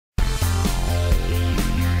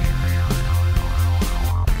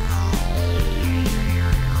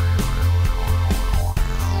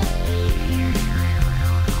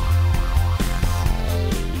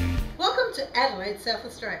South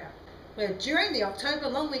Australia, where during the October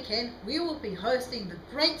long weekend we will be hosting the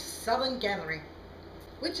Great Southern Gathering,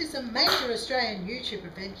 which is a major Australian YouTube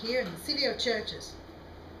event here in the city of Churches.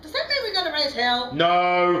 Does that mean we're going to raise hell?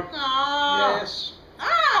 No. Oh. Yes.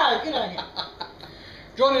 Ah, good on you.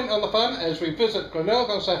 Join in on the fun as we visit Glenelg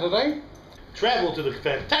on Saturday. Travel to the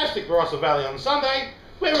fantastic Barossa Valley on Sunday,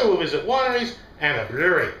 where we will visit wineries and a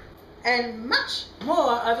brewery. And much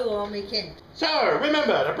more over the long weekend. So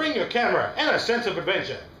remember to bring your camera and a sense of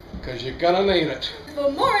adventure. Because you're going to need it.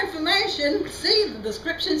 For more information, see the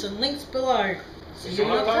descriptions and links below. See you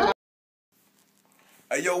next time.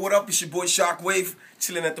 Hey yo, what up? It's your boy Shockwave,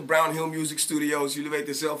 chilling at de Brown Hill Music Studios. Jullie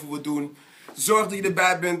weten zelf hoe we doen. Zorg dat je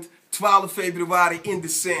erbij bent, 12 februari in the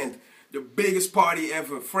Sand. The biggest party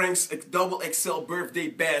ever. Frank's Double XL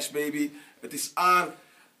Birthday Bash, baby. Het is aan,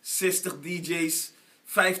 60 DJ's,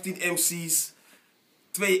 15 MC's,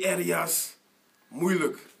 2 areas.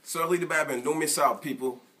 Moeilijk. Zorg dat je erbij bent. Don't miss out,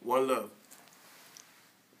 people. One love.